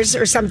 24 hours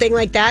or something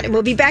like that, and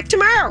we'll be back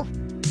tomorrow.